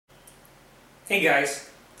Hey guys,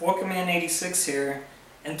 WelcomeIn86 here,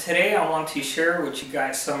 and today I want to share with you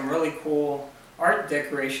guys some really cool art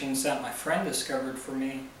decorations that my friend discovered for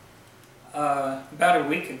me. About a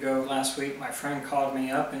week ago, last week, my friend called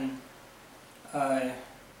me up and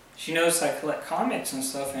she knows I collect comics and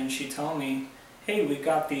stuff, and she told me, hey, we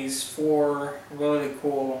got these 4 really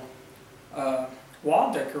cool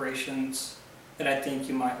wall decorations that I think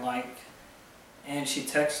you might like. And she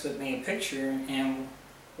texted me a picture, and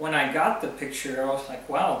when I got the picture, I was like,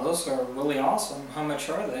 wow, those are really awesome. How much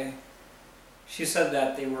are they? She said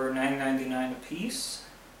that they were $9.99 a piece.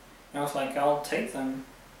 And I was like, I'll take them.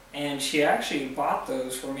 And she actually bought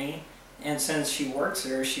those for me. And since she works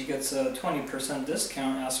there, she gets a 20%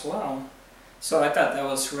 discount as well. So I thought that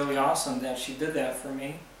was really awesome that she did that for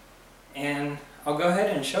me. And I'll go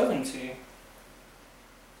ahead and show them to you.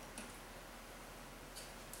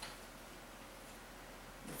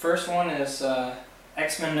 The first one is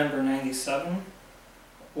X-Men number 97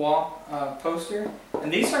 wall poster,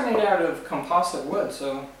 and these are made out of composite wood,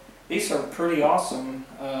 so these are pretty awesome.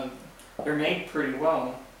 They're made pretty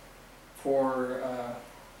well for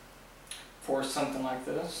something like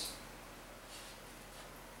this.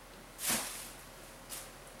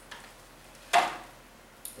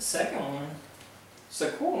 The second one, it's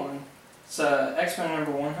a cool one. It's X-Men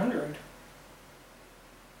number 100.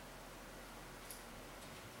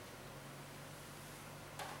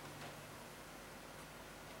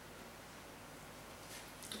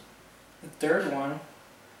 The third one,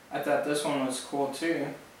 I thought this one was cool too.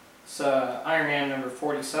 It's Iron Man number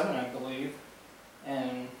 47, I believe,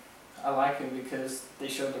 and I like it because they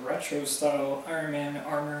show the retro style Iron Man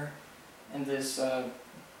armor in this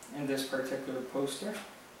particular poster.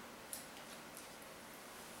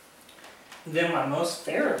 And then my most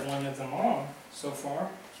favorite one of them all so far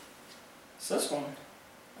is this one,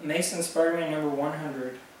 Amazing Spider-Man number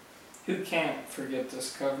 100. Who can't forget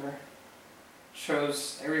this cover?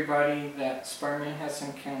 Shows everybody that Spider-Man has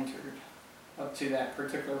encountered up to that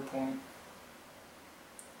particular point.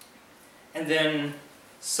 And then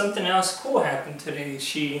something else cool happened today.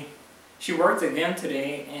 She worked again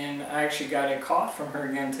today, and I actually got a call from her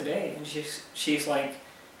again today, and she's like,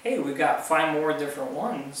 hey, we got 5 more different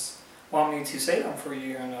ones. Want me to say them for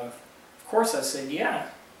you? And of course I said yeah.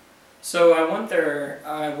 So I went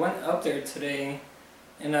up there today,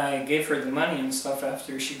 and I gave her the money and stuff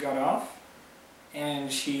after she got off.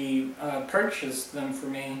 And she purchased them for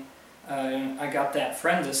me. I got that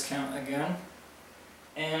friend discount again.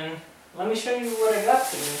 And let me show you what I got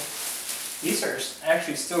today. These are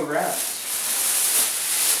actually still wrapped.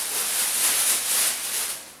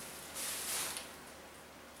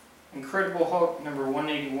 Incredible Hulk number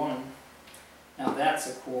 181. Now that's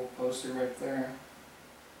a cool poster right there.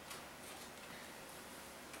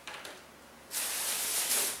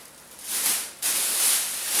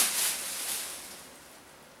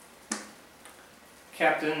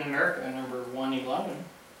 Captain America number 111.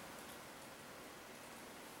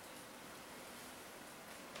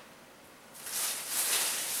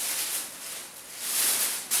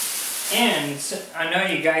 And I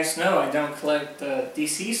know you guys know I don't collect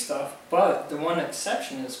DC stuff, but the one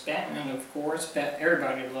exception is Batman, of course.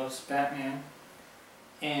 Everybody loves Batman.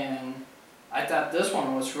 And I thought this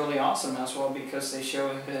one was really awesome as well because they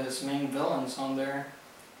show his main villains on there.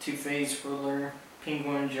 Two-Face, Riddler,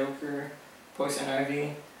 Penguin, Joker, Poison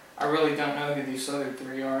Ivy. I really don't know who these other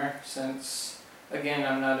 3 are, since, again,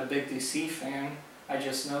 I'm not a big DC fan. I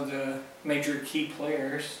just know the major key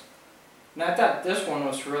players. And I thought this one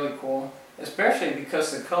was really cool, especially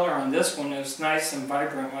because the color on this one is nice and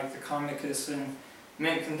vibrant, like the comic is in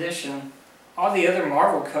mint condition. All the other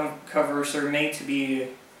Marvel covers are made to be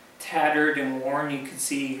tattered and worn. You can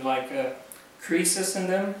see like creases in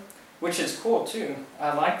them, which is cool too.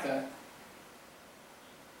 I like that.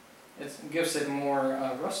 It gives it a more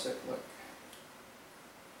rustic look.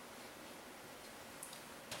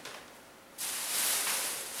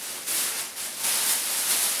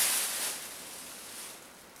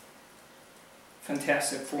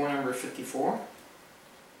 Fantastic Four number 54.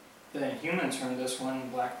 The Humans from this one,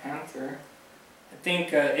 Black Panther. I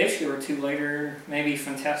think issue or 2 later, maybe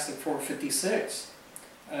Fantastic Four 56.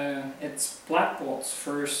 It's Black Bolt's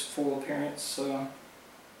first full appearance, so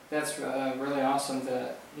that's really awesome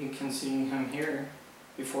that you can see him here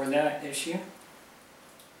before that issue.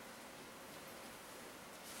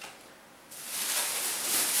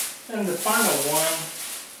 And the final one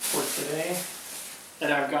for today,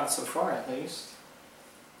 that I've got so far at least,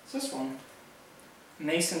 is this one.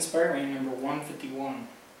 Amazing Spider-Man number 151.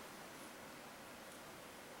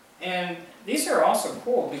 And these are also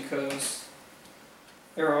cool because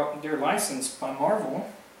they're licensed by Marvel.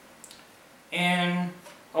 And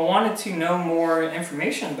wanted to know more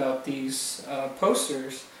information about these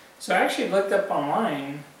posters. So I actually looked up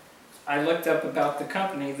online. I looked up about the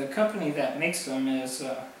company. The company that makes them is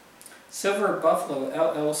Silver Buffalo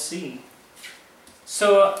LLC.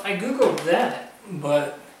 So I googled that,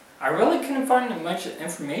 but I really couldn't find much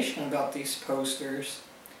information about these posters.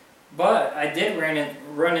 But I did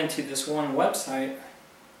run into this one website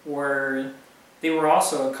where they were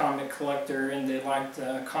also a comic collector and they liked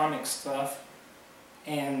comic stuff,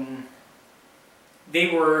 and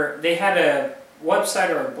they had a website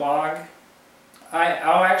or a blog.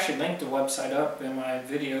 I'll actually link the website up in my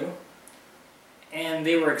video, and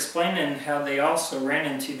they were explaining how they also ran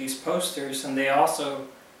into these posters and they also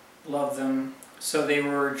loved them. So they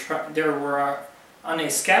were on a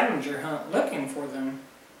scavenger hunt looking for them,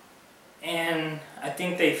 and I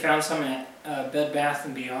think they found some at Bed Bath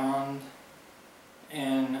 & Beyond,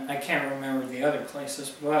 and I can't remember the other places,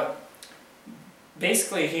 but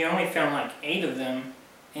basically he only found like 8 of them,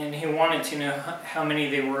 and he wanted to know how many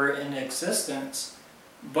they were in existence,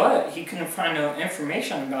 but he couldn't find no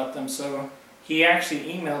information about them. So he actually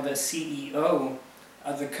emailed the CEO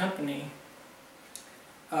of the company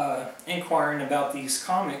inquiring about these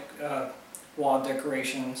comic wall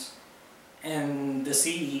decorations, and the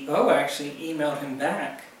CEO actually emailed him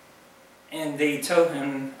back, and they told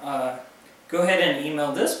him, go ahead and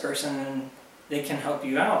email this person and they can help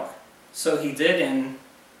you out. So he did, and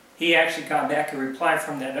he actually got back a reply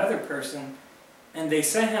from that other person, and they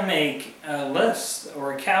sent him a list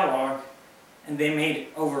or a catalog, and they made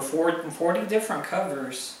over 40 different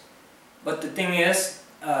covers. But the thing is,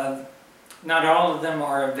 not all of them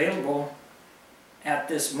are available at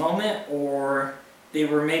this moment, or they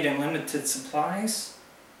were made in limited supplies.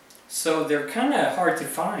 So they're kind of hard to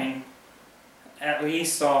find, at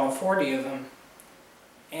least all 40 of them.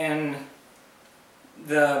 And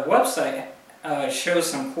the website shows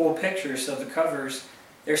some cool pictures of the covers.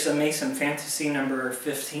 There's Amazing Fantasy number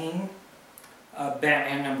 15,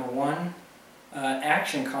 Batman number 1,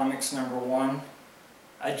 Action Comics number 1,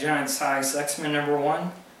 a Giant Size X-Men number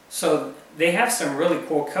 1. So they have some really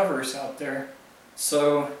cool covers out there.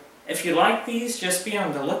 So if you like these, just be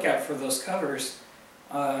on the lookout for those covers.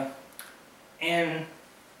 And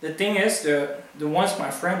the thing is, the ones my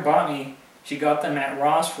friend bought me, she got them at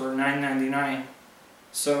Ross for $9.99.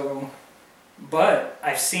 So, but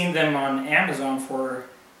I've seen them on Amazon for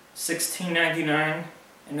 $16.99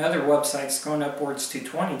 and other websites going upwards to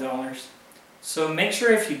 $20. So make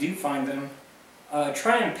sure if you do find them,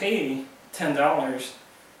 try and pay $10.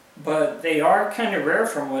 But they are kind of rare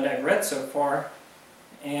from what I've read so far,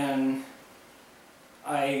 and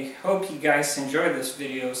I hope you guys enjoy this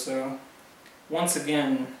video. So once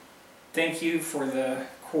again, thank you for the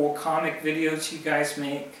cool comic videos you guys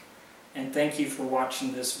make, and thank you for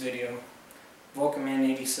watching this video.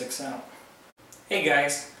 Vulcanman86 out. Hey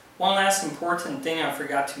guys, one last important thing I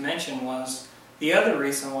forgot to mention was the other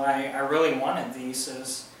reason why I really wanted these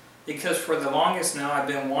is because for the longest now I've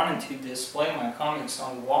been wanting to display my comics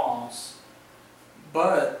on walls.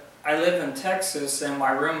 But I live in Texas and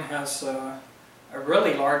my room has a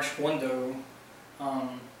really large window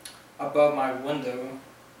above my window,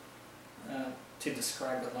 to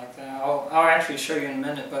describe it like that. I'll actually show you in a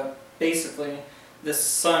minute, but basically the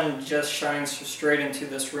sun just shines straight into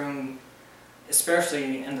this room,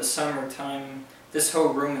 especially in the summertime. This whole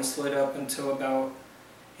room is lit up until about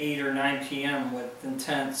 8 or 9 p.m. with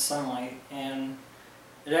intense sunlight, and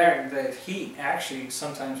the heat actually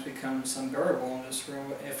sometimes becomes unbearable in this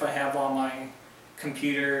room if I have all my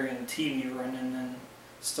computer and TV running and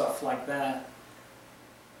stuff like that.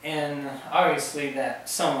 And obviously that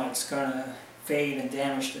sunlight's gonna fade and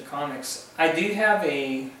damage the comics. I do have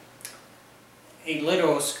a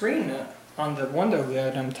little screen on the window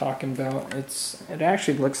that I'm talking about. It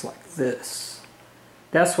actually looks like this.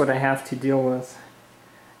 That's what I have to deal with.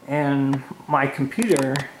 And my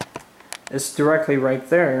computer is directly right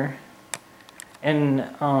there, and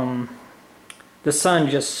the sun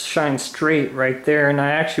just shines straight right there, and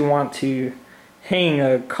I actually want to hang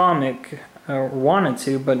a comic, or wanted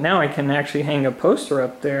to, but now I can actually hang a poster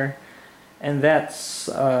up there, and that's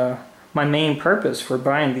my main purpose for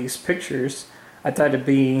buying these pictures. I thought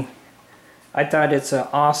it's an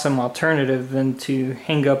awesome alternative than to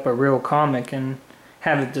hang up a real comic and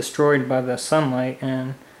have it destroyed by the sunlight,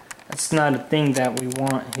 and that's not a thing that we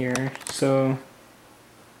want here. So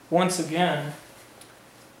once again,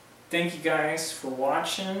 thank you guys for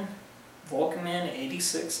watching.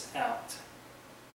 Vulcanman86 out.